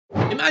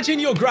Imagine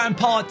your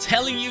grandpa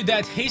telling you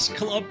that his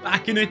club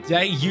back in the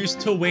day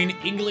used to win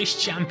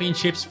English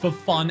championships for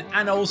fun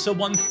and also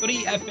won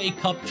 3 FA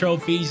Cup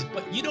trophies,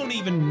 but you don't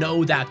even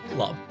know that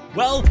club.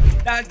 Well,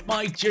 that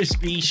might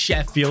just be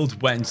Sheffield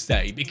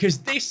Wednesday, because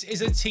this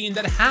is a team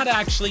that had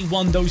actually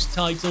won those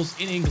titles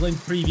in England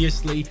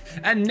previously,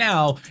 and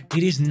now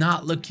it is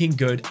not looking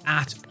good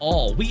at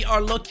all. We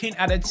are looking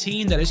at a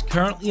team that is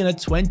currently in a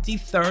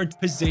 23rd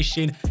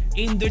position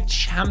in the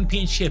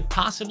championship,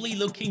 possibly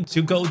looking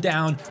to go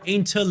down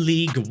into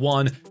League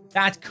One.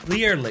 That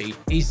clearly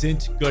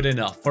isn't good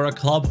enough for a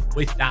club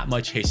with that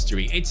much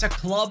history. It's a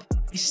club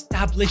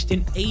established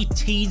in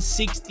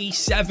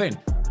 1867.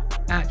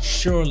 That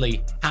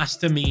surely has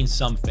to mean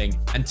something,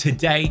 and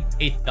today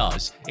it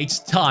does. It's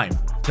time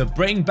to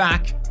bring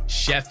back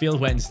Sheffield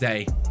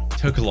Wednesday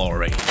to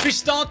glory. To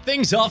start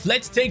things off,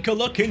 let's take a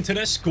look into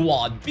the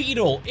squad.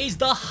 Beadle is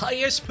the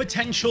highest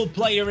potential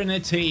player in the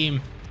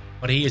team,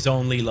 but he is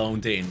only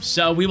loaned in,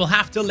 so we will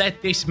have to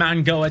let this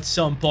man go at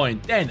some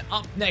point. Then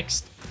up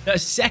next, the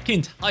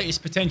second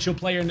highest potential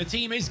player in the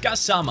team is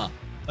Gassama,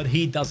 but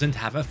he doesn't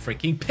have a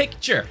freaking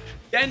picture.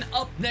 Then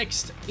up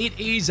next, it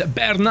is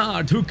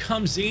Bernard, who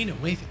comes in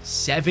with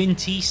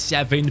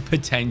 77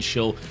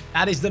 potential.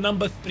 That is the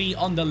number 3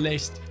 on the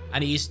list,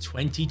 and he is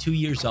 22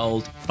 years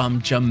old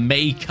from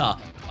Jamaica.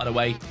 By the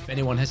way, if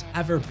anyone has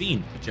ever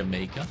been to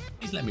Jamaica,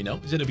 please let me know.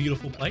 Is it a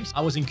beautiful place?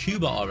 I was in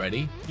Cuba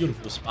already.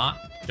 Beautiful spot.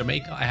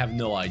 Jamaica, I have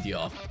no idea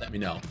of. Let me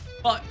know.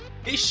 But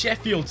this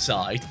Sheffield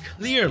side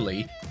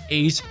clearly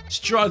is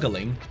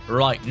struggling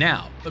right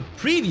now. But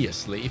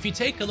previously, if you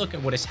take a look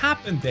at what has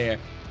happened there,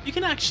 you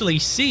can actually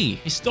see,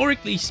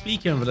 historically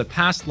speaking, over the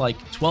past like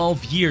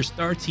 12 years,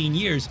 13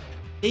 years,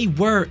 they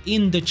were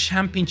in the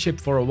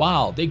championship for a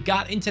while. They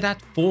got into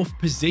that 4th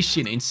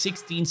position in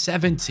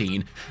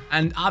 16-17,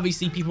 and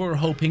obviously people were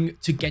hoping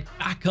to get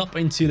back up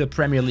into the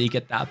Premier League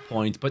at that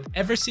point. But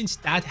ever since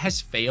that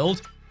has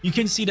failed, you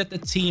can see that the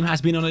team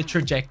has been on a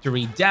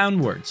trajectory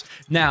downwards.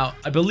 Now,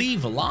 I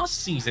believe last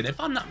season, if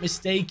I'm not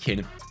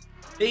mistaken,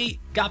 they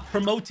got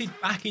promoted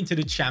back into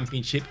the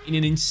championship in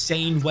an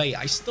insane way.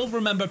 I still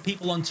remember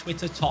people on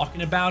Twitter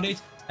talking about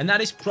it, and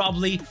that is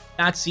probably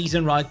that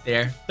season right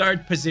there.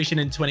 3rd position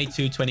in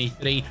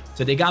 22-23.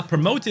 So they got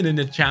promoted in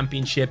the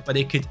championship, but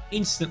they could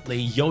instantly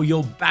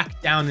yo-yo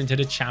back down into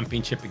the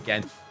championship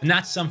again. And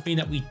that's something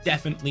that we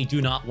definitely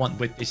do not want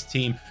with this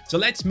team. So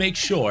let's make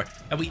sure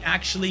that we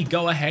actually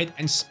go ahead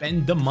and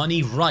spend the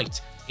money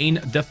right in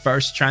the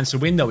first transfer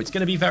window. It's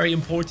going to be very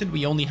important.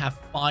 We only have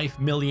 5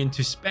 million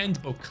to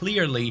spend, but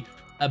clearly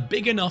a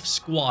big enough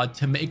squad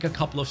to make a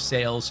couple of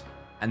sales.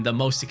 And the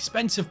most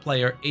expensive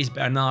player is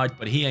Bernard,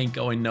 but he ain't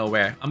going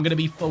nowhere. I'm going to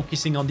be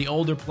focusing on the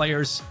older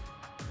players.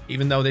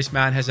 Even though this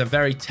man has a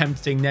very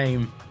tempting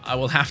name, I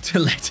will have to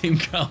let him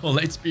go.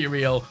 Let's be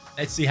real.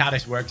 Let's see how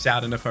this works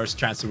out in the first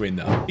transfer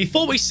window.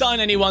 Before we sign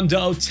anyone,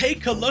 though,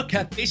 take a look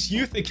at this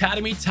youth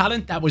academy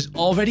talent that was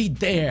already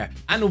there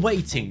and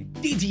waiting.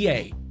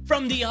 Didier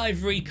from the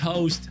Ivory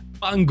Coast,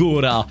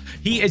 Bangura.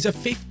 He is a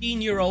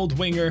 15-year-old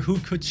winger who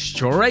could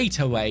straight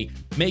away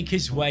make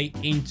his way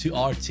into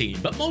our team.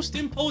 But most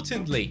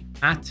importantly,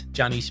 at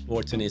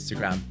CaniSports on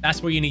Instagram.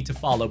 That's where you need to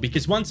follow,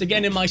 because once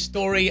again in my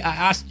story, I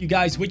asked you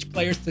guys which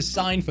players to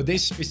sign for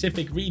this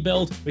specific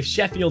rebuild with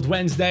Sheffield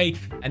Wednesday,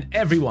 and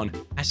everyone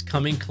has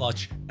come in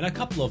clutch. And a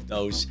couple of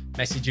those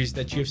messages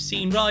that you've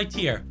seen right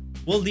here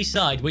will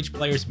decide which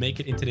players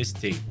make it into this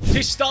team.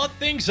 To start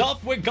things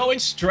off, we're going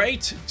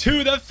straight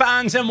to the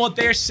fans and what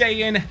they're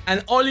saying.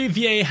 And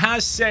Olivier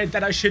has said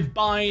that I should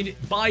buy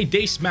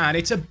this man.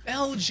 It's a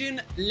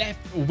Belgian left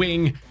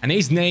wing, and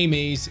his name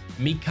is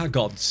Mika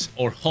Gods,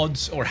 or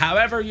Hods, or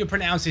however you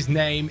pronounce his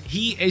name.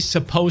 He is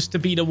supposed to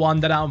be the one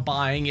that I'm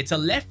buying. It's a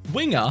left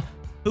winger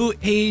who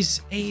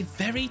is a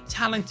very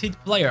talented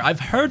player. I've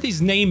heard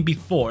his name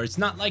before. It's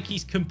not like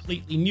he's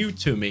completely new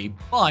to me,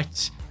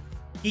 but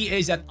he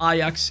is at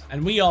Ajax,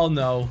 and we all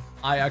know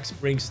Ajax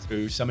brings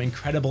through some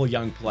incredible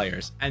young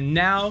players. And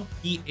now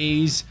he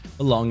is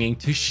belonging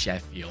to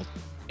Sheffield.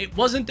 It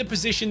wasn't the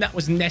position that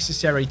was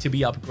necessary to be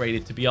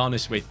upgraded, to be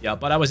honest with you.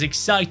 But I was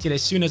excited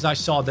as soon as I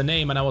saw the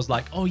name, and I was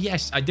like, oh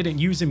yes, I didn't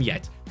use him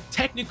yet.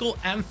 Technical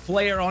and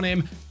flair on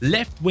him.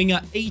 Left winger,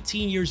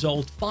 18 years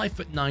old,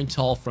 5'9"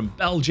 tall, from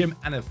Belgium.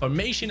 And the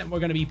formation that we're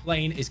going to be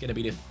playing is going to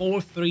be the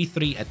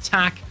 4-3-3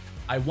 attack.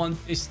 I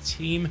want this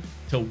team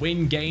to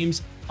win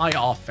games by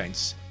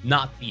offense,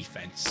 not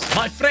defense.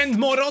 My friend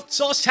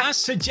Morozos has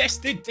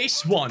suggested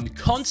this one.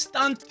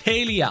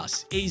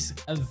 Konstantelias is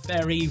a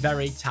very,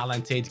 very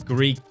talented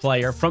Greek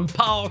player from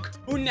PAOK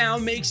who now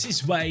makes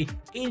his way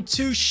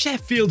into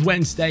Sheffield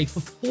Wednesday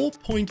for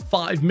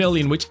 4.5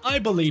 million, which I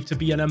believe to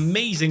be an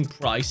amazing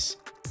price.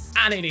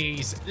 And it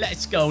is.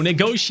 Let's go.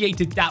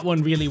 Negotiated that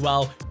one really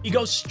well. He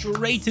goes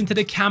straight into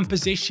the cam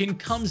position,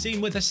 comes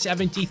in with a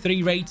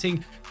 73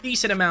 rating,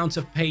 decent amounts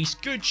of pace,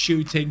 good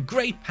shooting,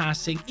 great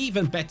passing,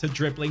 even better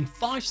dribbling,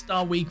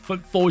 5-star weak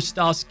foot,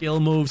 4-star skill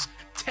moves,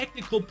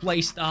 technical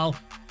play style.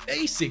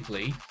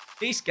 Basically,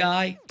 This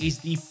guy is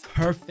the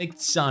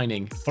perfect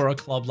signing for a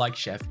club like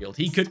Sheffield.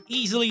 He could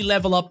easily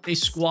level up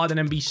this squad and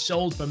then be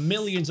sold for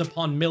millions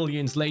upon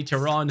millions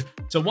later on.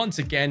 So once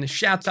again,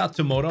 shout out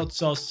to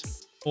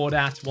Morozos for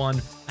that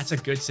one. That's a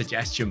good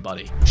suggestion,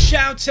 buddy.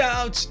 Shout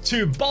out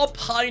to Bob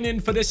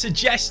Heinen for the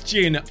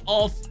suggestion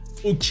of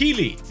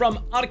Ukili from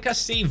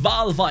RKC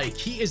Waalwijk.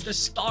 He is the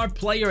star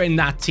player in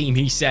that team,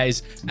 he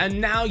says.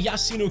 And now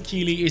Yassin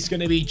Ukili is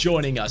going to be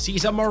joining us.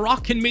 He's a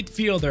Moroccan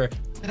midfielder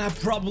that I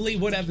probably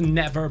would have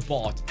never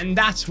bought. And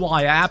that's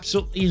why I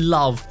absolutely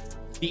love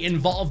the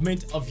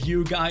involvement of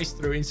you guys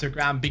through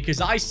Instagram, because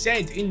I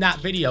said in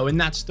that video, in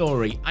that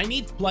story, I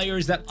need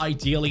players that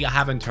ideally I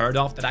haven't heard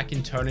of that I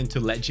can turn into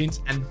legends.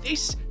 And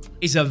this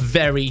is a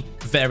very,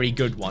 very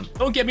good one.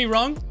 Don't get me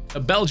wrong, a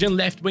Belgian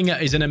left winger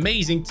is an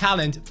amazing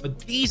talent, but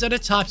these are the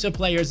types of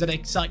players that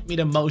excite me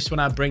the most when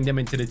I bring them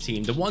into the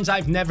team. The ones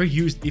I've never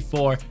used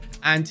before.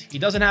 And he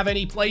doesn't have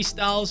any play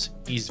styles.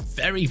 He's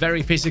very,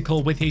 very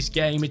physical with his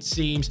game, it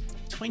seems.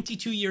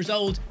 22 years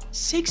old,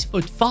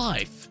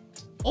 6'5".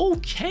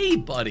 Okay,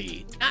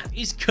 buddy. That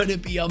is going to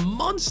be a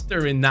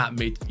monster in that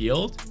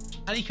midfield.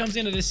 And he comes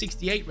in at a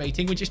 68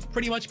 rating, which is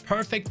pretty much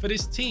perfect for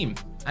this team.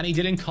 And he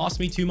didn't cost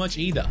me too much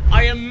either.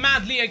 I am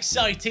madly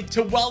excited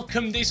to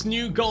welcome this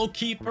new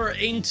goalkeeper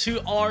into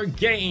our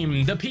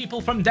game. The people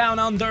from down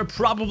under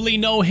probably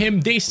know him.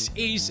 This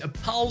is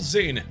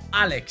Paulzin,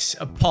 Alex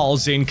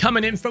Paulzin,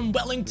 coming in from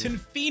Wellington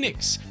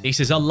Phoenix. This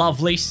is a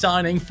lovely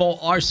signing for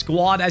our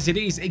squad, as it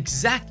is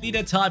exactly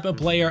the type of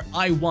player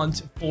I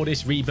want for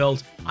this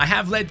rebuild. I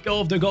have let go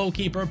of the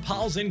goalkeeper.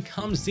 Paulzin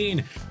comes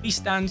in. He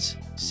stands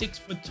 6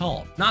 foot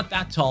tall. Not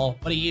that tall,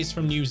 but he is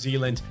from New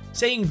Zealand.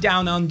 Saying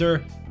down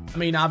under, I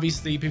mean,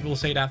 obviously people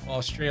say that for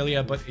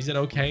Australia, but is it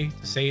okay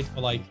to say it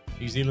for like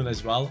New Zealand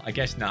as well? I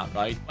guess not,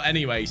 right? But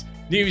anyways,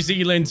 New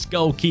Zealand's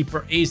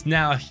goalkeeper is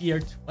now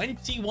here,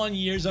 21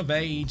 years of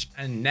age,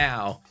 and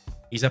now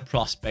he's a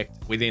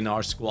prospect within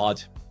our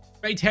squad.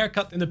 Great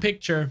haircut in the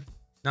picture,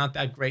 not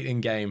that great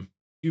in game.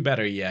 Do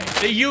better, yay.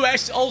 The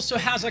US also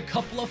has a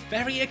couple of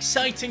very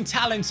exciting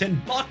talents,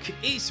 and Buck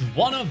is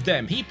one of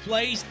them. He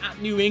plays at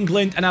New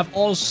England, and I've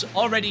also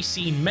already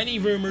seen many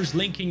rumors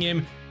linking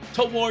him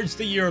towards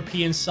the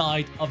European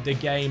side of the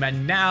game,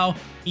 and now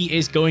he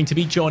is going to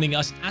be joining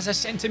us as a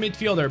center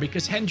midfielder,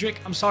 because Hendrik,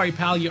 I'm sorry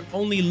pal, you're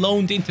only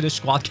loaned into the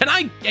squad. Can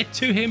I get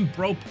to him,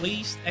 bro,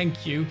 please?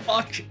 Thank you.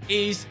 Buck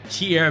is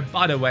here.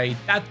 By the way,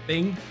 that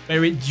thing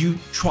where you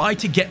try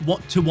to get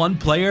one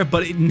player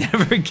but it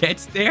never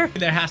gets there,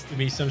 there has to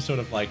be some sort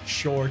of like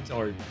short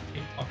or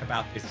talk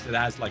about this that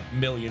has like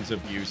millions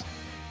of views.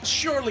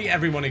 Surely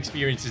everyone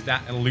experiences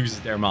that and loses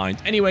their mind.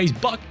 Anyways,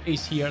 Buck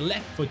is here,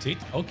 left-footed.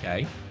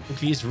 Okay.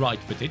 He is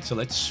right-footed, so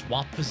let's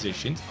swap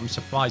positions. I'm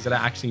surprised that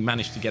I actually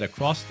managed to get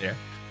across there.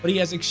 But he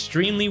has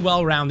extremely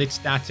well-rounded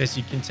stats, as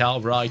you can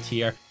tell right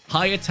here.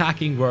 High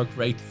attacking work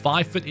rate,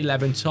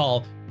 5'11"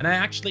 tall. And I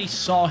actually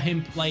saw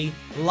him play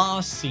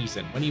last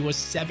season when he was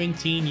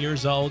 17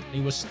 years old. And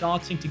he was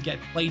starting to get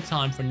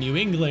playtime for New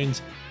England.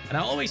 And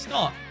I always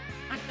thought,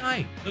 that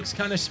guy looks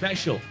kind of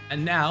special.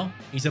 And now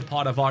he's a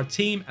part of our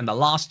team and the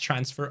last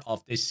transfer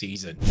of this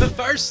season. The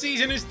first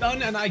season is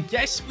done, and I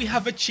guess we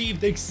have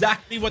achieved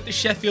exactly what the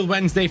Sheffield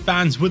Wednesday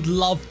fans would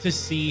love to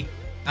see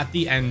at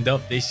the end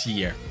of this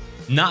year.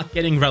 Not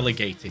getting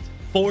relegated.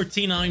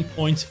 49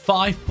 points,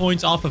 5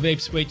 points off of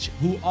Ipswich,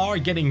 who are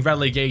getting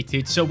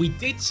relegated. So we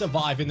did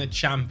survive in the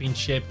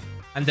championship,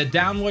 and the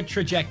downward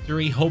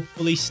trajectory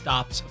hopefully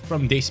stops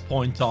from this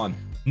point on.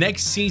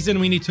 Next season,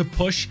 we need to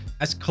push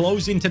as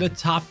close into the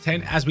top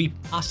 10 as we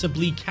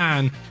possibly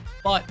can.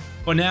 But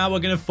for now,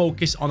 we're going to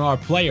focus on our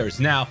players.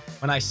 Now,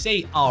 when I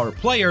say our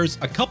players,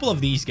 a couple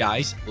of these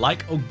guys,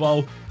 like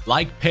Ogbo,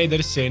 like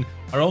Pedersen,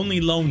 are only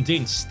loaned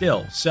in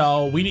still.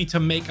 So we need to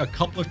make a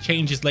couple of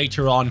changes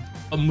later on.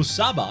 But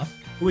Musaba,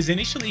 who was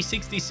initially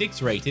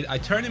 66 rated, I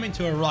turned him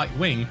into a right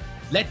wing.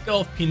 Let go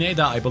of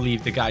Pineda, I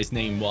believe the guy's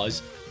name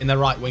was, in the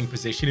right wing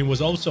position. He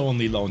was also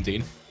only loaned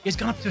in. He's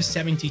gone up to a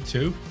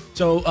 72.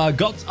 So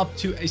Gotts up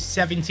to a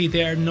 70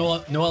 there.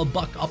 Noel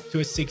Buck up to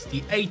a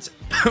 68.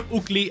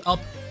 Ukli up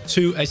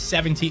to a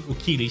 70.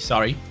 Ukili,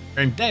 sorry.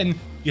 And then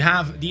you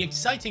have the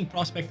exciting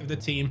prospect of the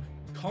team,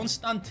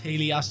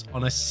 Constantelias,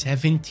 on a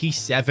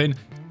 77.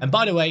 And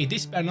by the way,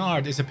 this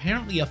Bernard is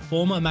apparently a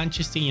former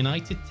Manchester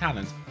United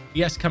talent.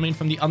 He has come in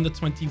from the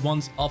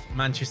under-21s of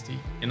Manchester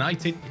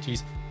United, which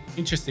is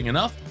interesting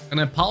enough. And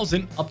then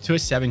Paulsen up to a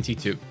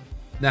 72.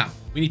 Now,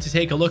 we need to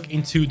take a look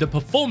into the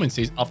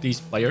performances of these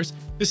players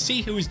to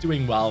see who is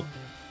doing well.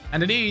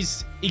 And it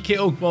is Ike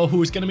Ogbo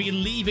who is going to be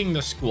leaving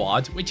the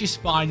squad, which is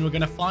fine. We're going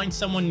to find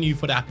someone new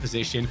for that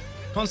position.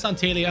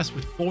 Constantelias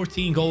with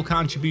 14 goal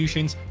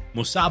contributions.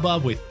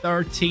 Musaba with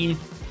 13.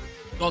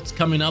 Gotts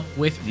coming up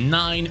with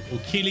 9.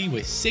 Ukili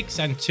with 6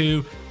 and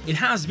 2. It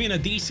has been a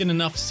decent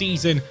enough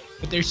season,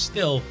 but there's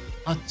still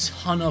a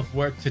ton of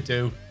work to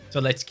do. So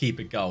let's keep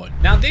it going.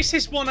 Now, this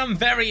is one I'm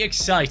very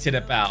excited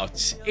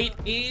about. It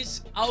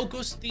is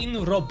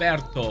Augustin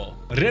Roberto,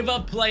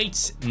 River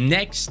Plate's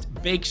next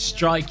big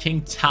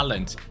striking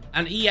talent.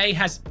 and EA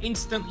has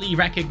instantly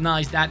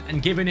recognized that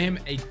and given him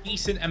a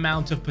decent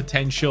amount of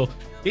potential.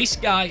 This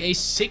guy is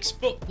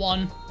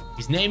 6'1".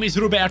 His name is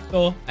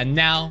Roberto, and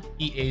now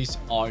he is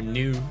our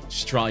new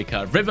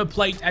striker. River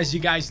Plate, as you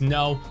guys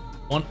know,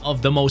 one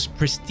of the most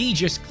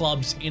prestigious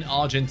clubs in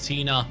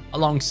Argentina,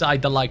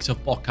 alongside the likes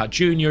of Boca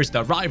Juniors.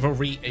 The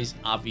rivalry is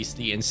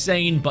obviously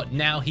insane, but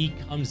now he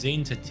comes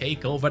in to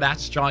take over that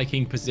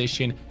striking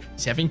position.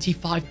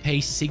 75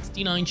 pace,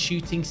 69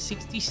 shooting,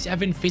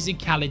 67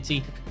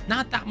 physicality.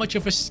 Not that much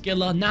of a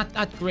skiller, not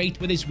that great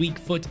with his weak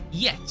foot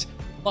yet,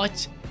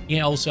 but he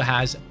also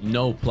has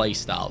no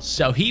playstyle.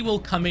 So he will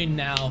come in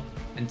now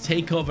and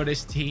take over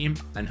this team,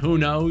 and who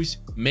knows,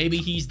 maybe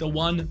he's the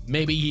one,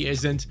 maybe he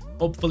isn't.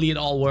 Hopefully it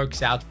all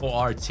works out for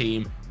our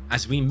team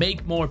as we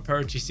make more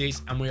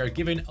purchases, and we are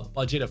given a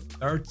budget of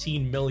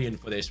 13 million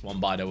for this one,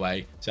 by the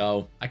way,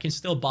 so I can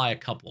still buy a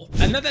couple.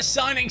 Another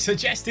signing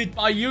suggested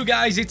by you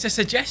guys. It's a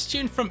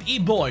suggestion from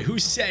eBoy, who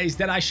says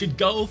that I should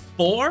go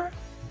for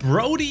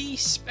Brody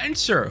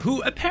Spencer,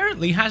 who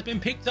apparently has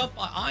been picked up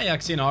by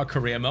Ajax in our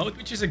career mode,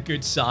 which is a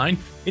good sign.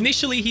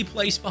 Initially, he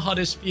plays for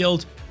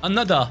Huddersfield,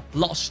 another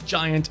lost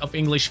giant of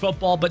English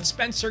football, but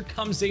Spencer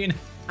comes in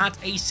at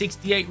a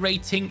 68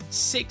 rating,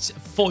 6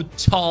 foot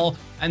tall,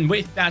 and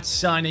with that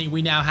signing,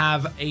 we now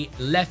have a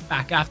left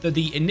back after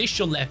the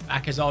initial left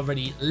back has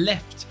already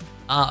left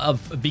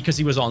because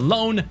he was on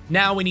loan.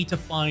 Now we need to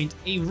find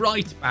a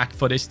right back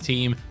for this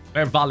team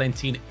where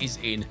Valentin is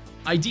in.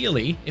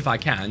 Ideally, if I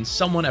can,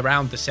 someone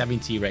around the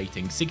 70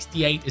 rating.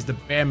 68 is the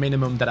bare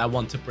minimum that I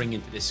want to bring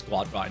into this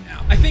squad right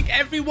now. I think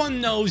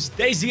everyone knows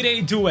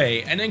Desiree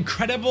Doué, an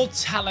incredible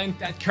talent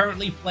that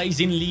currently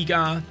plays in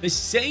Liga, the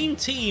same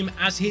team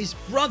as his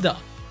brother.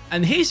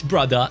 And his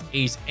brother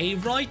is a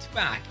right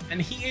back,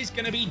 and he is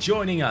going to be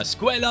joining us.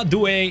 Scuela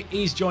Doué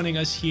is joining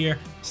us here.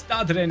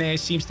 Stade Rennais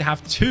seems to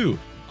have two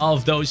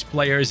of those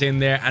players in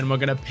there, and we're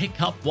going to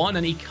pick up one,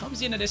 and he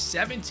comes in at a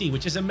 70,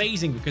 which is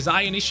amazing because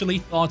I initially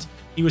thought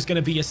he was going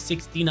to be a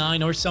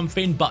 69 or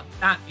something, but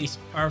that is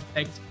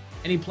perfect.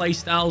 Any play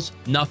styles?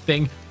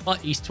 Nothing, but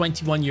he's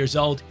 21 years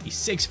old. He's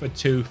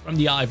 6'2" from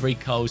the Ivory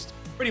Coast.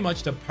 Pretty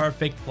much the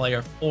perfect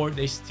player for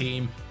this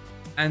team.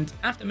 And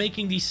after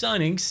making these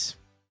signings,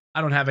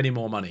 I don't have any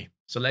more money.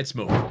 So let's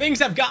move. Things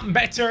have gotten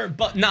better,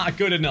 but not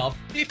good enough.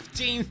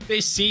 15th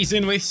this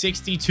season with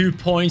 62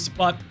 points.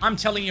 But I'm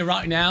telling you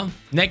right now,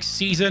 next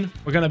season,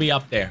 we're going to be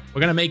up there.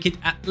 We're going to make it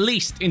at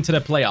least into the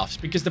playoffs,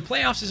 because the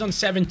playoffs is on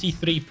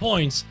 73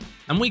 points.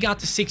 And we got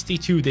to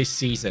 62 this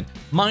season.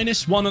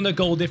 -1 on the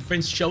goal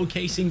difference,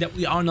 showcasing that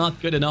we are not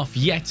good enough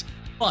yet.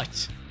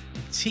 But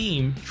the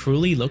team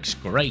truly looks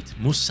great.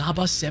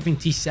 Musaba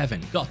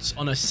 77, Guts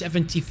on a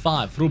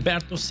 75,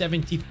 Roberto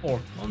 74,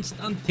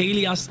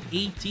 Constantelias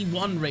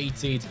 81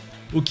 rated,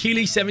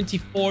 Ukili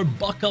 74,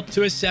 Buck up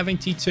to a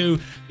 72.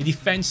 The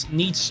defense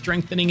needs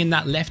strengthening in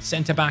that left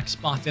centre-back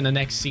spot in the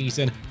next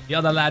season. The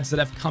other lads that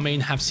have come in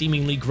have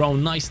seemingly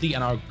grown nicely,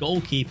 and our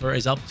goalkeeper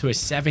is up to a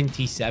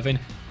 77.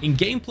 In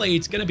gameplay,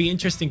 it's going to be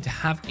interesting to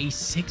have a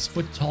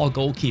 6-foot-tall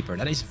goalkeeper.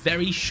 That is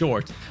very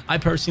short. I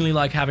personally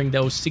like having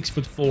those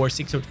 6'4",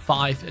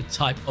 6'5"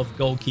 type of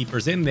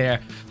goalkeepers in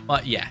there.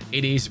 But yeah,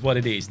 it is what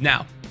it is.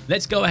 Now,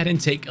 let's go ahead and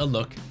take a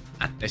look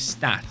at the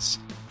stats.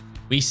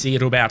 We see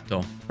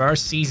Roberto,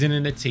 first season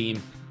in the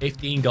team,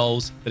 15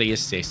 goals, 3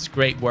 assists.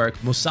 Great work.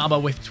 Musaba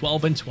with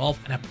 12 and 12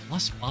 and a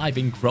 +5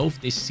 in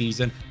growth this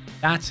season.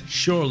 That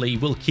surely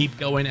will keep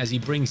going as he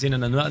brings in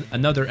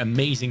another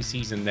amazing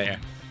season there.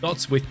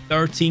 Dots with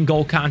 13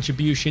 goal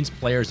contributions,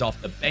 players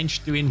off the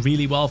bench doing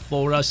really well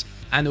for us,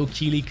 and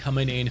Ukili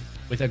coming in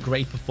with a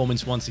great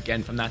performance once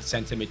again from that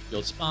centre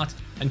midfield spot,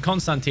 and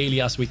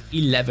Constantelias with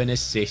 11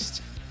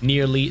 assists,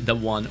 nearly the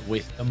one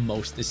with the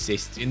most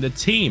assists in the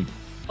team.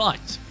 But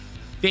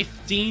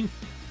 15th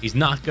is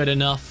not good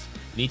enough.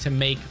 We need to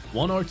make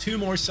 1 or 2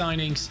 more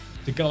signings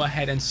to go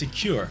ahead and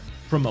secure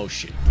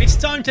promotion. It's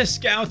time to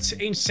scout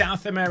in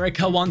South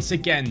America once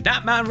again.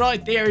 That man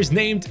right there is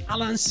named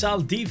Alan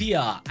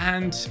Saldivia,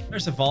 and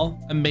first of all,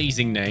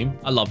 amazing name,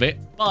 I love it.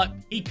 But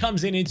he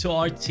comes into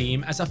our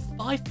team as a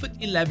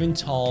 5'11"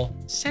 tall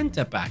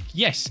center back.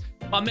 Yes,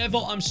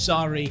 Pamevo, I'm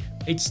sorry,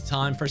 it's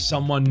time for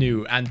someone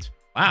new. And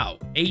wow,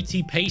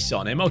 80 pace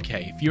on him.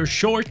 Okay, if you're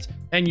short,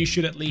 then you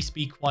should at least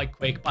be quite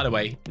quick. By the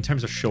way, in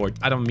terms of short,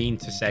 I don't mean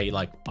to say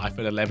like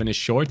 5'11" is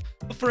short,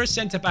 but for a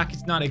center back,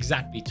 it's not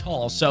exactly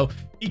tall. So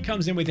he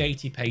comes in with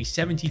 80 pace,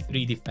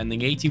 73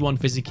 defending, 81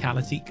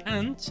 physicality,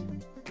 and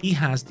he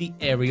has the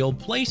aerial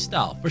play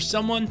style. For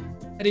someone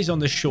that is on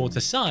the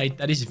shorter side,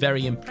 that is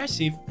very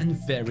impressive and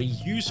very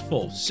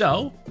useful.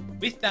 So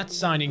with that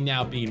signing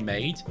now being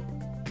made,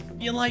 I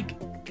feel like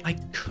I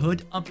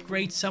could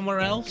upgrade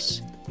somewhere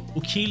else.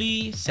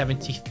 Ukili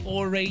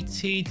 74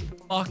 rated,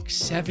 Buck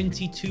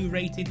 72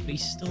 rated, but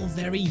he's still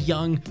very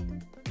young.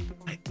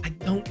 I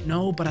don't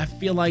know, but I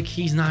feel like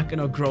he's not going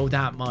to grow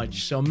that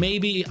much. So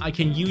maybe I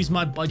can use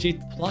my budget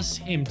plus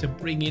him to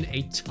bring in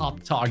a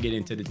top target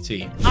into the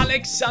team.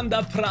 Alexander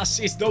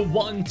Pras is the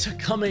one to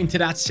come into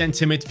that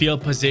center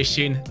midfield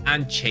position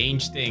and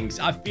change things.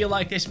 I feel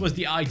like this was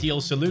the ideal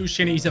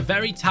solution. He's a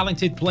very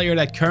talented player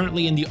that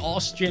currently in the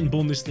Austrian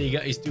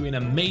Bundesliga is doing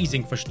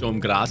amazing for Sturm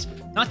Graz.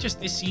 Not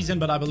just this season,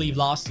 but I believe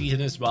last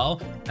season as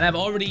well. And I've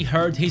already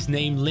heard his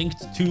name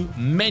linked to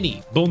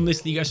many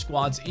Bundesliga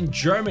squads in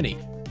Germany.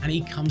 And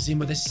he comes in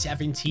with a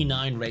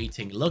 79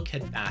 rating. Look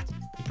at that.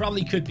 He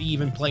probably could be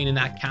even playing in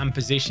that cam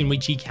position,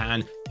 which he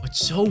can, but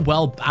so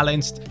well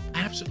balanced.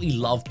 I absolutely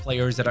love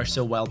players that are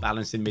so well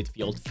balanced in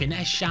midfield.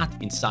 Finesse shot,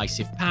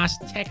 incisive pass,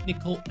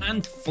 technical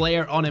and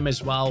flair on him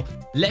as well.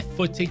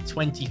 Left-footed,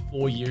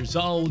 24 years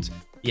old.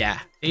 Yeah,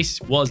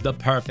 this was the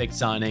perfect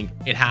signing.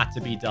 It had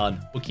to be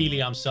done.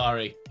 Wakili, I'm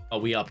sorry.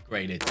 But we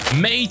upgraded.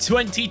 May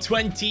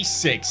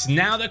 2026.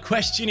 Now the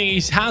question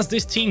is, has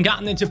this team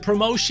gotten into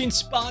promotion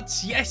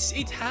spots? Yes,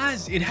 it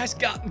has. It has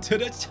gotten to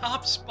the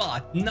top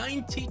spot.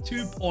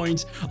 92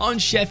 points on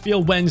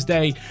Sheffield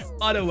Wednesday.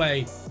 By the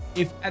way,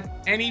 if at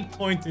any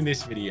point in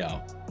this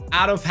video,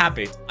 out of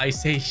habit, I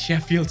say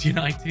Sheffield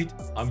United,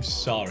 I'm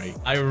sorry.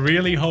 I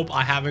really hope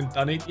I haven't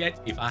done it yet.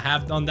 If I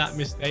have done that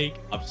mistake,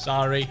 I'm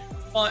sorry.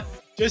 But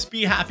just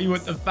be happy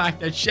with the fact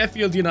that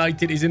Sheffield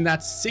United is in that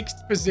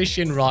 6th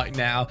position right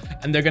now,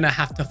 and they're going to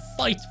have to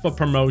fight for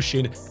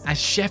promotion as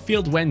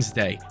Sheffield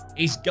Wednesday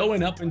is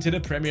going up into the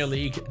Premier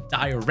League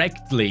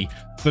directly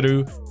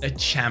through the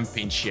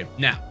Championship.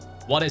 Now,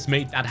 what has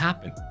made that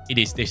happen? It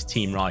is this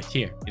team right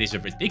here. It is a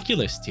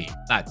ridiculous team.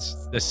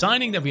 That's the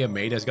signing that we have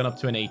made has gone up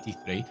to an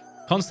 83.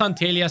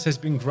 Constant Elias has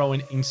been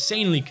growing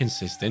insanely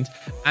consistent,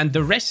 and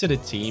the rest of the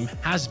team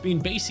has been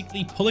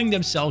basically pulling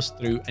themselves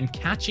through and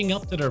catching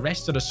up to the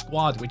rest of the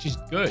squad, which is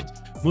good.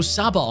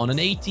 Musaba on an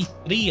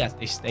 83 at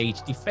this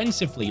stage.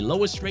 Defensively,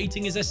 lowest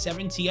rating is a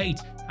 78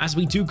 as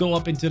we do go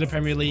up into the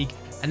Premier League.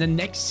 And then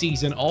next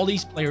season, all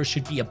these players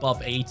should be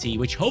above 80,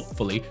 which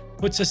hopefully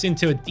puts us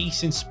into a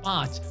decent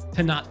spot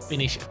to not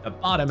finish at the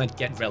bottom and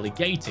get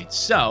relegated.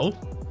 So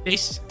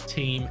this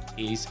team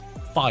is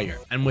fire,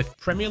 and with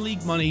Premier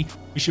League money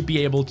we should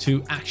be able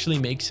to actually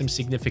make some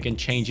significant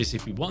changes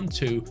if we want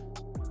to.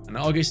 And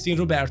Augustin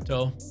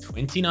Roberto,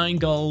 29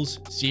 goals,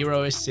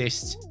 0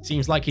 assists.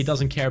 Seems like he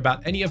doesn't care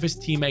about any of his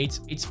teammates.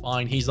 It's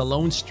fine. He's a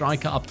lone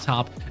striker up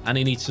top and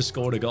he needs to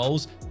score the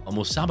goals. But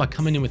Musaba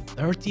coming in with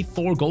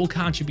 34 goal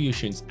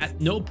contributions. At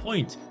no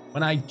point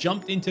when I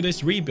jumped into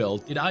this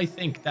rebuild did I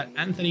think that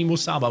Anthony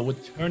Musaba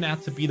would turn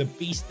out to be the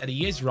beast that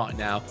he is right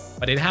now,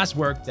 but it has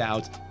worked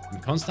out.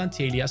 And Constant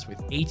Elias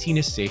with 18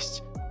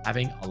 assists,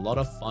 having a lot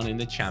of fun in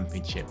the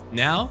Championship.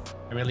 Now,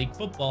 Premier League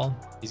football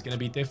is going to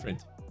be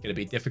different. Going to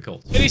be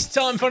difficult. It is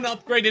time for an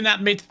upgrade in that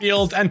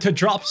midfield and to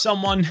drop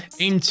someone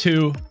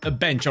into the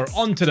bench, or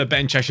onto the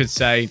bench, I should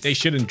say. They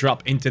shouldn't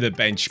drop into the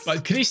bench.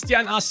 But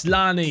Christian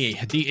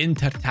Aslani, the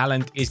Inter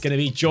talent, is going to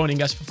be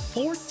joining us for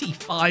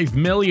 45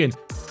 million.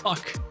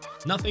 Fuck.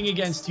 Nothing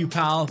against you,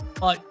 pal,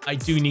 but I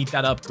do need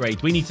that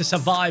upgrade. We need to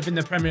survive in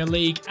the Premier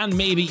League and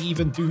maybe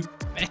even do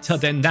better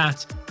than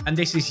that. And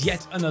this is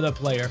yet another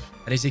player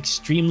that is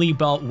extremely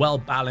well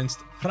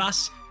balanced.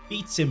 Pras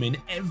beats him in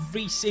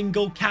every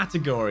single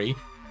category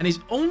and is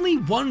only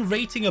 1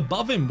 rating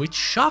above him, which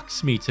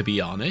shocks me, to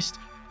be honest,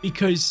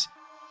 because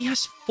he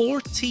has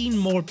 14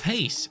 more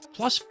pace,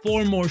 plus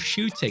 4 more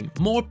shooting,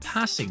 more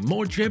passing,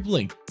 more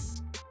dribbling.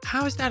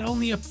 How is that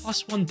only a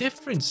 +1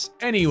 difference?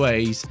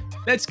 Anyways,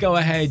 let's go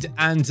ahead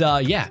and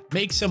yeah,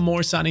 make some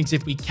more signings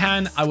if we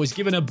can. I was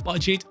given a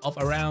budget of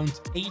around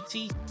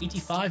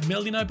 85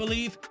 million, I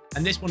believe,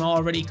 and this one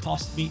already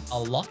cost me a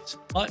lot,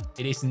 but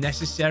it is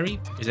necessary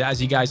because, as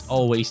you guys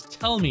always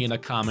tell me in the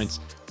comments,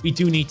 we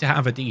do need to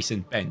have a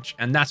decent bench,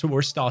 and that's what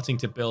we're starting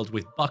to build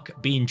with Buck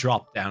being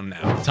dropped down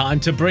now. Time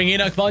to bring in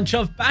a bunch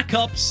of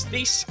backups.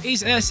 This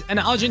is an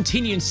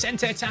Argentinian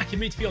center attacking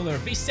midfielder.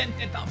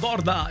 Vicente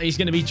Taborda is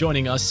going to be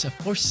joining us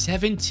for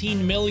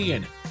 17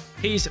 million.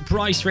 His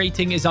price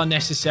rating is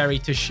unnecessary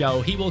to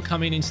show. He will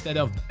come in instead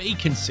of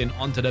Baconson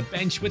onto the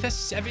bench with a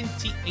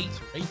 78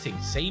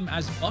 rating, same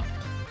as Buck.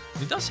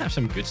 He does have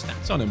some good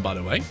stats on him, by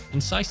the way.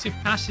 Incisive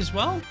pass as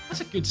well.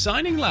 That's a good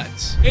signing,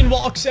 lads. In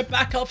walks a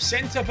backup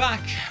centre-back,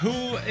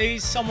 who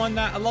is someone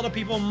that a lot of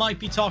people might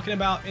be talking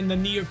about in the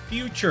near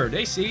future.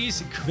 This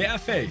is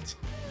Querfeld,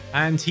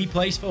 and he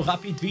plays for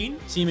Rapid Wien.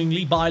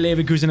 Seemingly Bayer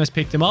Leverkusen has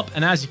picked him up,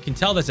 and as you can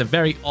tell, that's a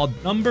very odd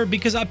number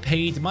because I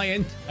paid my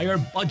entire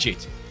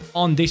budget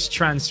on this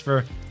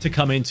transfer to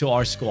come into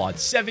our squad.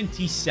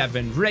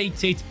 77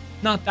 rated.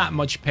 Not that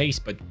much pace,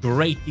 but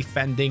great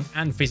defending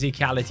and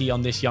physicality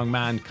on this young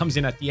man. Comes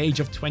in at the age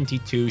of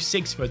 22,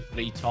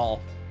 6'3"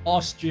 tall.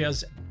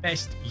 Austria's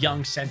best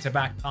young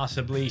centre-back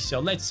possibly. So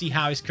let's see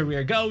how his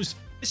career goes,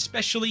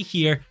 especially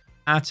here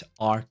at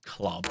our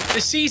club.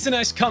 The season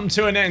has come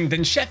to an end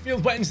and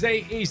Sheffield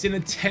Wednesday is in a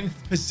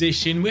 10th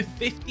position with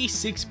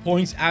 56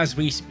 points as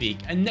we speak.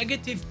 A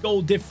negative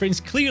goal difference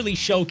clearly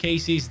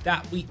showcases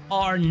that we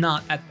are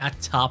not at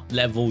that top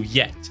level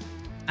yet.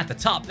 At the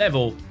top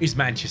level is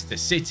Manchester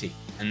City,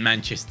 And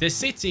Manchester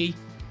City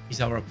is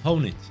our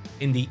opponent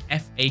in the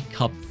FA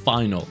Cup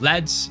final.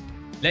 Let's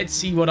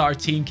see what our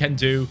team can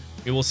do.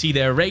 We will see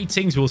their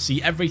ratings. We'll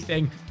see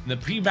everything. In the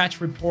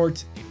pre-match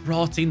report, it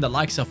brought in the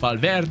likes of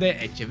Valverde.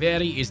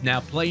 Echeverri is now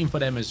playing for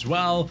them as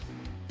well.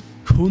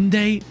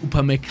 Koundé,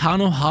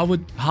 Upamecano,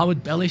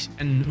 Howard Bellis,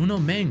 and Nuno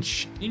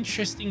Mensch.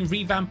 Interesting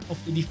revamp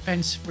of the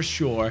defense for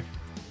sure.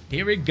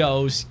 Here it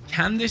goes.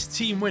 Can this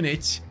team win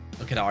it?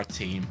 Look at our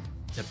team.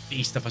 It's a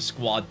beast of a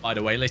squad, by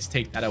the way. Let's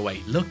take that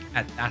away. Look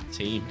at that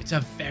team. It's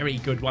a very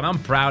good one. I'm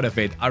proud of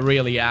it. I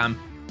really am.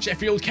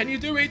 Sheffield, can you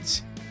do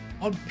it?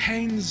 On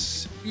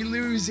pens, we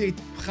lose it.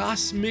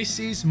 Pras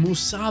misses,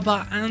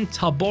 Musaba and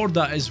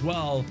Taborda as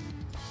well.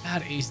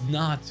 That is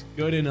not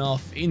good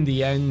enough. In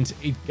the end,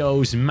 it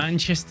goes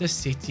Manchester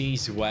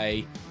City's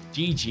way.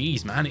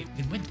 GG's, man. It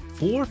went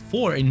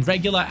 4-4 in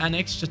regular and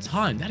extra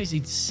time. That is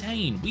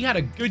insane. We had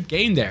a good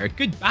game there. A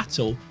good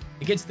battle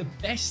against the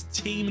best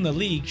team in the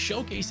league,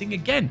 showcasing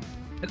again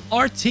that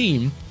our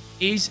team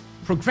is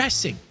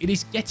progressing. It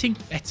is getting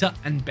better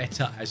and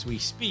better as we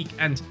speak.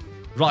 And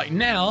right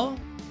now,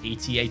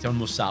 88 on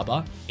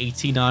Musaba,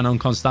 89 on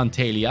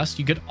Constantelias.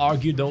 You could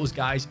argue those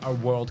guys are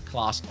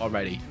world-class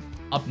already.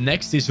 Up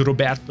next is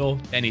Roberto,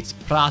 then it's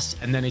Pras,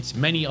 and then it's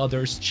many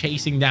others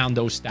chasing down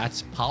those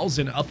stats.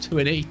 Paulsen up to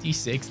an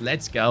 86.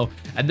 Let's go.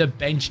 And the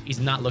bench is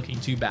not looking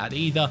too bad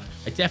either.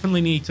 I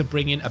definitely need to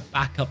bring in a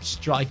backup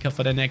striker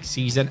for the next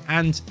season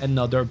and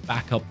another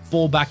backup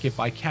fullback if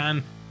I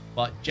can.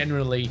 But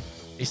generally,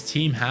 this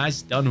team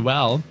has done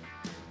well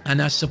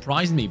and has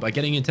surprised me by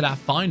getting into that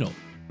final.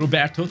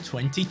 Roberto,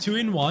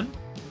 22-1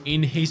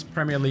 in his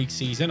Premier League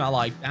season. I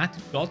like that.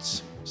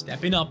 Götze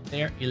stepping up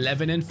there,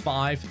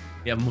 11-5.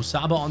 We have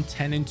Musaba on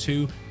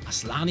 10-2.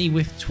 Aslani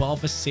with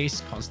 12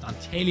 assists.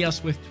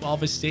 Constantelias with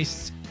 12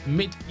 assists.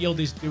 Midfield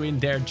is doing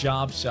their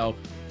job. So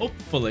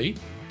hopefully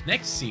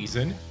next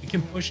season we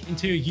can push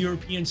into a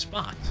European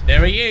spot.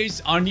 There he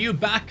is, our new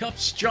backup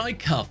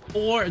striker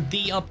for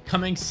the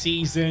upcoming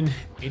season.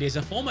 It is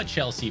a former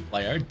Chelsea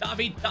player.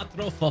 David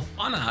Datro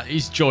Fofana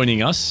is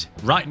joining us.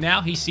 Right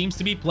now he seems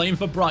to be playing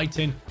for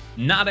Brighton.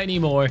 Not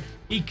anymore.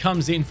 He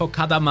comes in for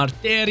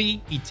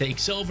Cadamarteri. He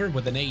takes over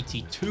with an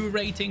 82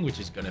 rating, which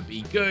is going to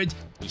be good.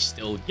 He's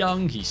still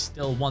young. He's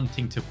still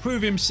wanting to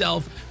prove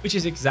himself, which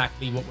is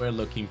exactly what we're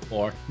looking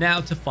for now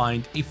to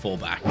find a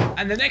fullback.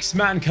 And the next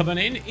man coming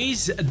in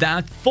is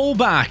that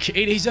fullback.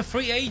 It is a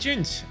free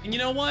agent. And you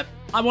know what?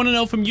 I want to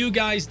know from you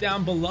guys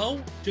down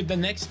below, should the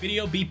next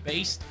video be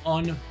based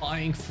on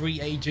buying free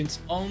agents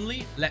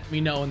only? Let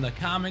me know in the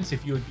comments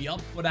if you would be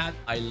up for that.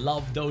 I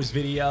love those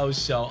videos,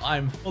 so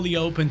I'm fully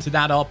open to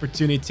that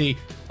opportunity.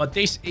 But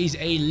this is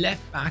a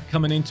left back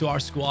coming into our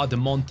squad.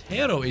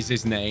 Montero is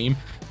his name,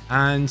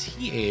 and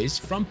he is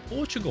from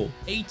Portugal.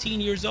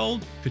 18 years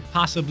old, could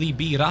possibly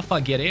be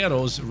Rafa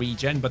Guerreiro's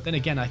regen. But then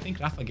again, I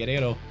think Rafa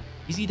Guerreiro,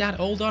 is he that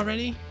old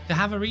already to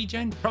have a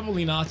regen?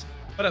 Probably not.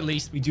 But at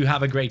least we do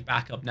have a great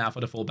backup now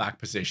for the fullback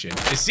position.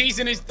 The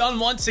season is done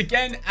once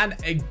again, and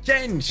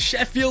again,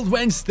 Sheffield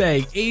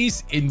Wednesday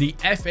is in the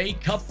FA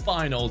Cup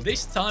final.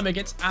 This time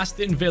against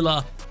Aston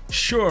Villa.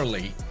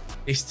 Surely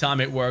this time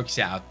it works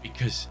out,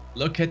 because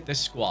look at the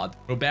squad.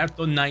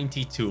 Roberto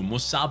 92,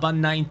 Musaba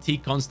 90,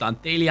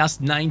 Constantelias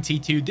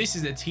 92. This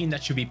is a team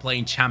that should be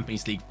playing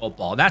Champions League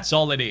football. That's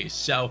all it is.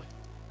 So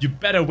you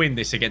better win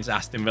this against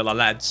Aston Villa,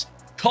 lads.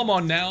 Come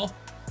on now.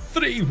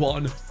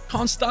 3-1.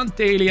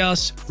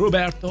 Constantelias,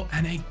 Roberto,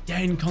 and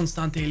again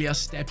Constantelias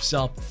steps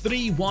up.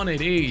 3-1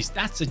 it is.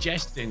 That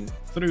suggestion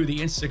through the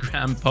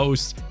Instagram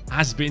post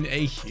has been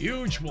a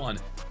huge one.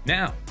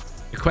 Now,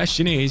 the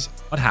question is,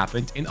 what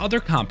happened in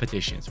other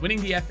competitions?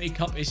 Winning the FA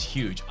Cup is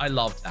huge. I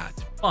love that.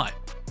 But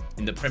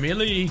in the Premier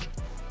League,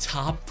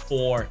 top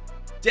 4.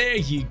 There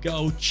you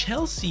go.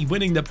 Chelsea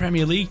winning the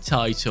Premier League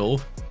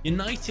title.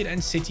 United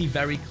and City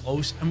very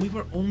close, and we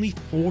were only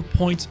 4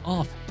 points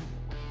off.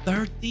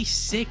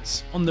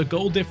 36 on the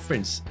goal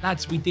difference.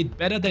 Lads, we did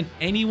better than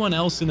anyone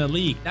else in the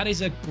league. That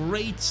is a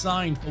great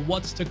sign for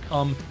what's to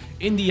come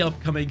in the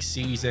upcoming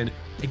season.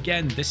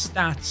 Again, the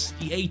stats,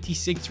 the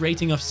 86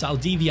 rating of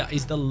Saldivia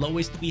is the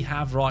lowest we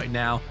have right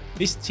now.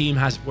 This team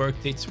has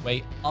worked its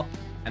way up,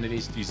 and it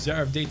is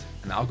deserved it.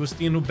 And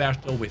Agustin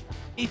Roberto with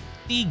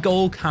 50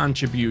 goal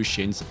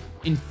contributions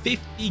in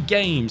 50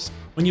 games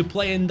when you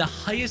play in the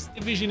highest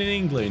division in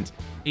England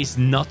is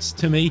nuts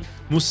to me.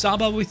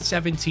 Musaba with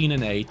 17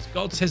 and 8.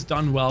 Götze has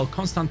done well.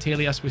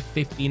 Constantelias with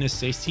 15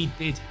 assists. He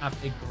did have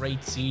a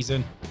great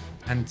season.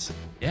 And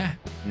yeah,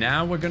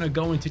 now we're going to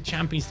go into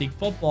Champions League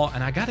football.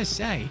 And I got to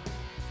say,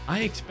 I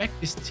expect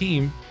this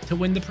team to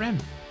win the Prem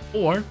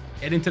or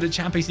get into the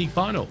Champions League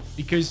final,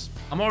 because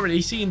I'm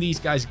already seeing these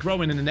guys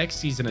growing in the next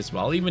season as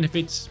well. Even if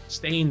it's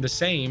staying the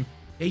same,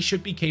 they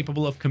should be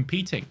capable of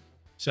competing.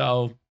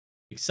 So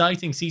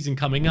exciting season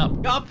coming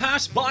up. Got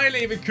past Bayer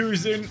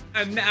Leverkusen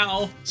and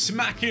now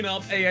smacking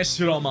up AS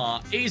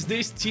Roma. Is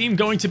this team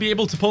going to be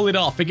able to pull it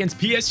off against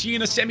PSG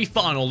in a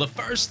semi-final? The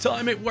first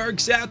time it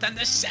works out and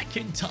the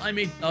second time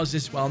it does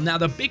as well. Now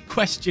the big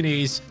question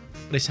is,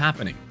 what is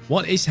happening?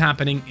 What is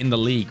happening in the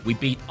league? We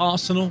beat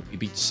Arsenal, we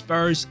beat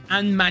Spurs,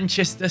 and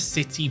Manchester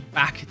City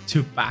back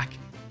to back.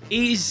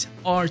 Is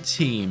our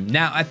team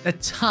now at the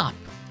top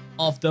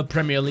of the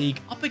Premier League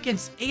up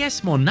against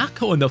AS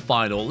Monaco in the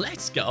final?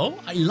 Let's go.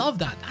 I love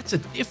that. That's a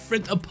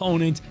different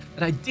opponent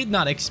that I did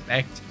not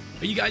expect.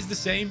 Are you guys the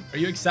same? Are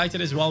you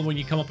excited as well when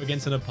you come up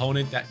against an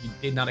opponent that you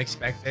did not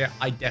expect there?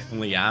 I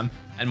definitely am.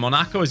 And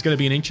Monaco is going to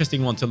be an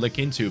interesting one to look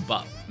into.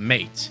 But,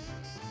 mate,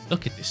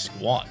 look at this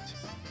squad.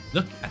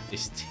 Look at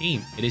this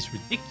team. It is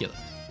ridiculous.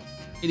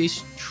 It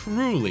is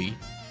truly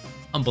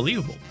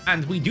unbelievable.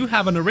 And we do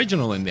have an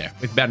original in there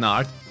with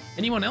Bernard.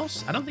 Anyone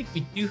else? I don't think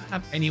we do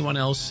have anyone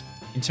else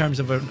in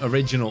terms of an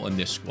original in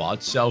this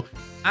squad. So,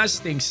 as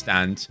things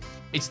stand,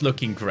 it's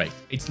looking great.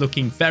 It's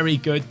looking very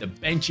good. The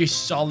bench is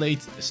solid.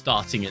 The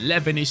starting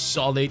 11 is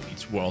solid.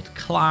 It's world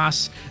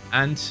class.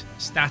 And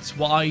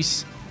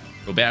stats-wise,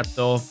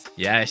 Roberto,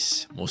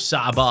 yes.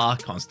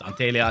 Musaba,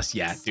 Constantelias,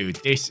 yeah, dude,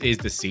 this is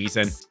the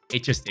season.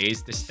 It just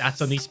is. The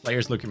stats on these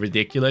players look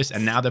ridiculous.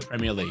 And now the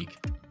Premier League.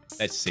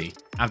 Let's see.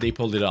 Have they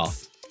pulled it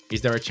off?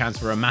 Is there a chance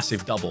for a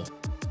massive double?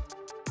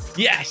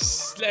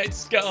 Yes,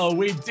 let's go.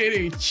 We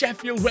did it.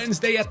 Sheffield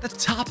Wednesday at the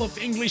top of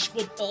English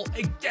football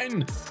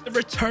again. The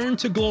return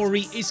to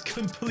glory is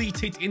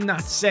completed in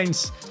that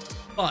sense.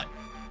 But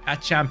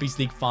that Champions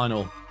League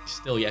final is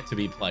still yet to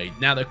be played.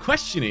 Now, the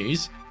question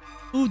is,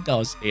 who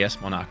does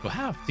AS Monaco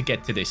have to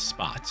get to this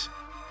spot?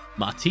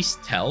 Mathis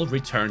Tel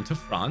returned to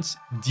France.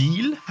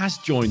 Deal has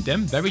joined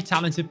them. Very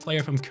talented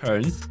player from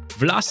Köln.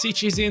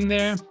 Vlasic is in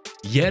there.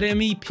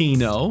 Jeremy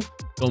Pino.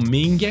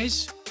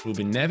 Dominguez.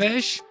 Ruben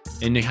Neves,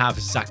 and you have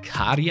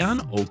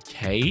Zakarian,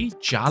 okay,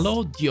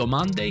 Jallo,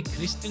 Diomande,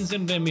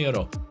 Christensen,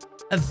 Remiro.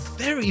 A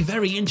very,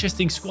 very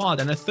interesting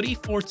squad, and a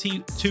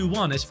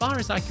 3-4-2-1, as far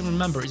as I can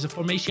remember, is a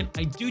formation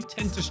I do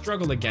tend to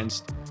struggle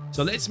against.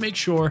 So let's make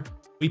sure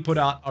we put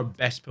out our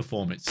best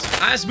performance.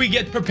 As we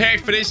get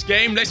prepared for this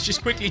game, let's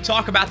just quickly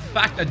talk about the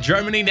fact that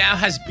Germany now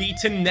has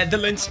beaten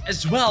Netherlands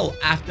as well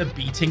after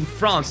beating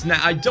France.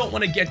 Now, I don't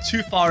want to get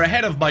too far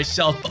ahead of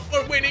myself, but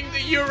we're winning the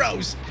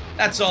Euros.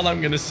 That's all I'm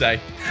going to say.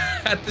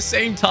 At the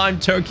same time,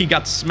 Turkey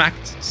got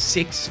smacked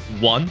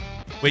 6-1,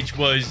 which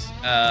was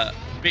a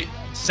bit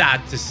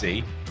sad to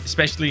see,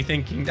 especially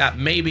thinking that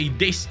maybe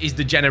this is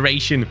the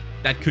generation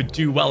that could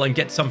do well and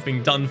get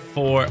something done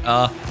for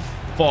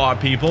our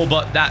people,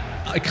 but that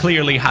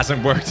clearly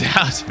hasn't worked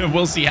out.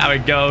 We'll see how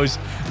it goes.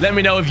 Let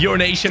me know if your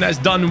nation has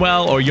done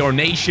well, or your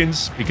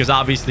nations, because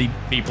obviously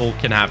people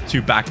can have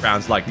two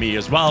backgrounds like me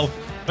as well.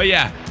 But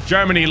yeah,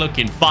 Germany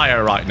looking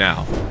fire right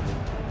now.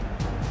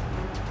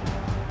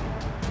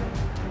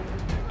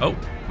 Oh,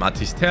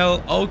 Mathis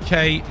Tel.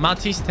 Okay,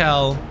 Mathis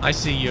Tel. I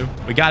see you.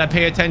 We got to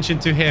pay attention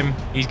to him.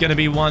 He's going to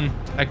be one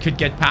that could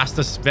get past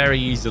us very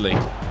easily.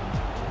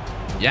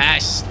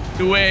 Yes.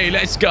 Away.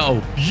 Let's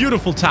go.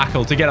 Beautiful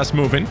tackle to get us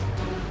moving.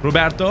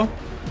 Roberto.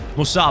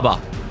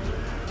 Musaba.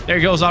 There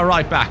goes our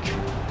right back.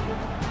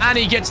 And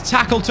he gets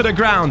tackled to the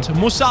ground.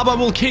 Musaba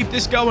will keep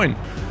this going.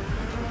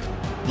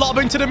 Lob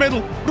into the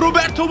middle.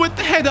 Roberto with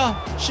the header.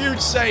 Huge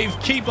save.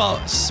 Keeper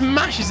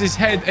smashes his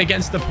head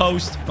against the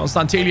post.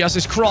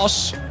 Constantelias'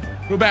 cross.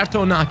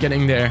 Roberto not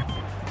getting there.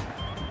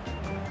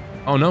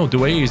 Oh no,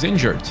 Doué is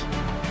injured.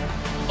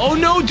 Oh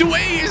no,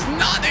 Doué is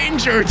not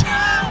injured.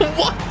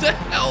 What the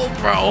hell,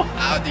 bro?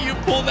 How do you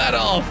pull that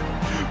off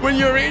when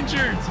you're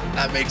injured?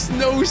 That makes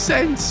no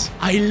sense.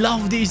 I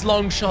love these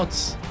long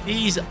shots.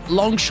 These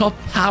long shot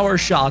power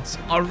shots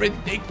are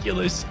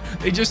ridiculous.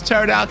 They just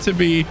turn out to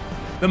be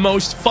the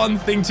most fun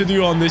thing to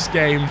do on this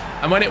game.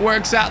 And when it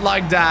works out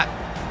like that,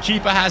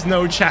 keeper has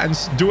no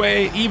chance.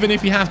 Doué, even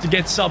if you have to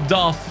get subbed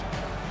off,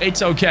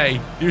 it's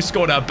okay. You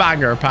scored a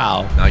banger,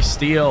 pal. Nice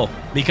steal.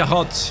 Mika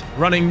Hot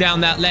running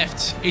down that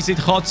left. Is it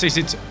Hots? Is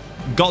it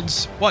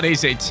Gods? What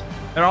is it?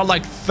 There are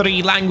like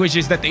 3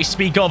 languages that they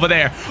speak over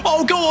there.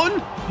 Oh, go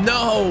on.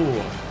 No.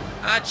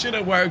 That should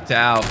have worked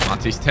out.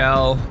 Mathis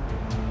Tel.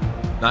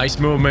 Nice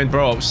movement,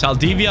 bro.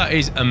 Saldivia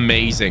is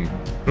amazing.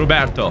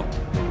 Roberto.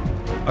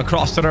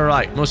 Across to the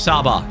right.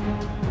 Musaba.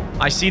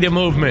 I see the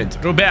movement.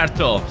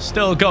 Roberto.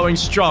 Still going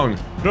strong.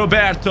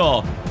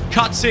 Roberto.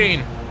 Cuts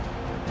in.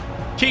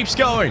 Keeps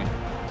going.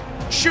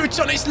 Shoots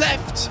on his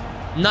left.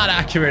 Not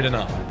accurate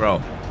enough.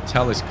 Bro,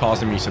 Tel is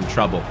causing me some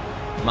trouble.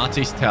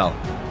 Mathis Tel.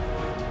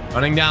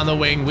 Running down the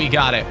wing. We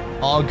got it.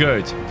 All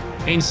good.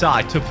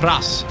 Inside to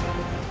Pras,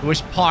 who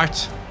is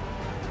part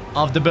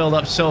of the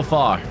build-up so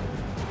far.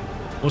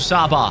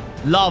 Musaba.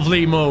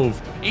 Lovely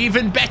move.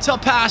 Even better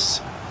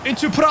pass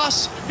into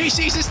Pras. He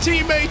sees his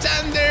teammate,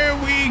 and there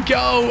we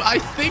go. I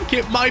think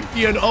it might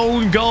be an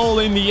own goal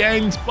in the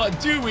end, but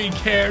do we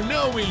care?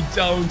 No, we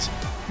don't.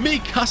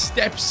 Mika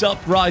steps up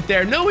right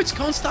there. No, it's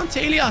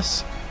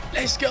Constantelias.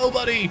 Let's go,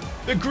 buddy.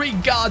 The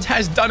Greek god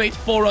has done it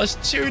for us.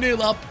 2-0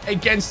 up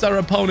against our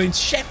opponents.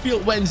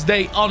 Sheffield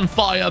Wednesday on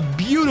fire.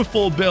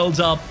 Beautiful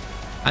build-up.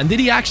 And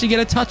did he actually get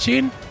a touch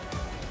in?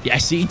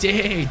 Yes, he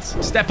did.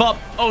 Step up.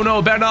 Oh,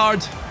 no,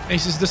 Bernard.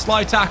 This is the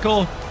slide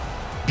tackle.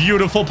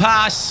 Beautiful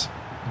pass.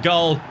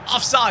 Goal.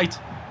 Offside.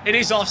 It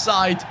is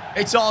offside.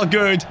 It's all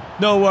good.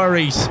 No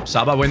worries.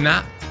 Saba win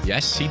that.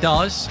 Yes, he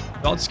does.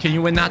 Dots, can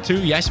you win that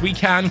too? Yes, we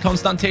can.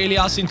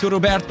 Constantelias into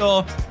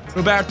Roberto.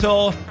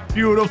 Roberto,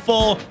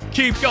 beautiful.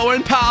 Keep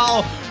going,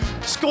 pal.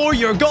 Score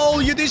your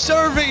goal. You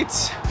deserve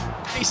it.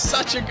 He's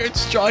such a good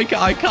striker.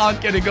 I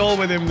can't get a goal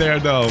with him there,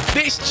 though.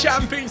 This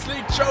Champions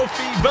League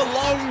trophy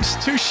belongs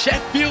to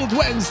Sheffield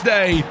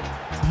Wednesday.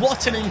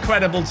 What an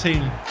incredible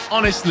team.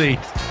 Honestly,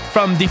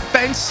 from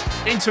defense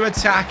into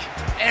attack,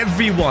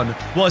 everyone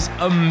was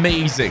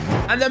amazing.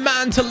 And the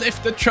man to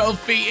lift the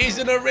trophy is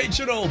an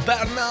original.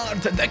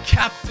 Bernard, the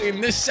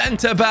captain, the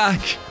centre-back.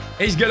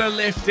 He's going to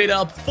lift it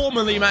up,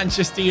 formerly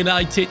Manchester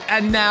United,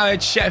 and now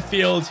at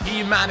Sheffield,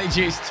 he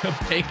manages to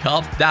pick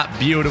up that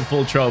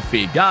beautiful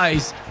trophy.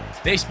 Guys,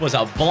 this was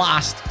a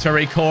blast to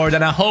record,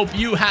 and I hope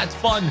you had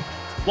fun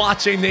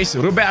watching this.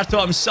 Roberto,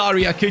 I'm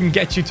sorry I couldn't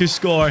get you to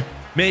score.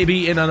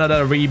 Maybe in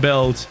another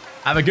rebuild.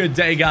 Have a good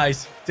day,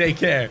 guys. Take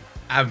care,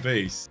 and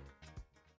peace.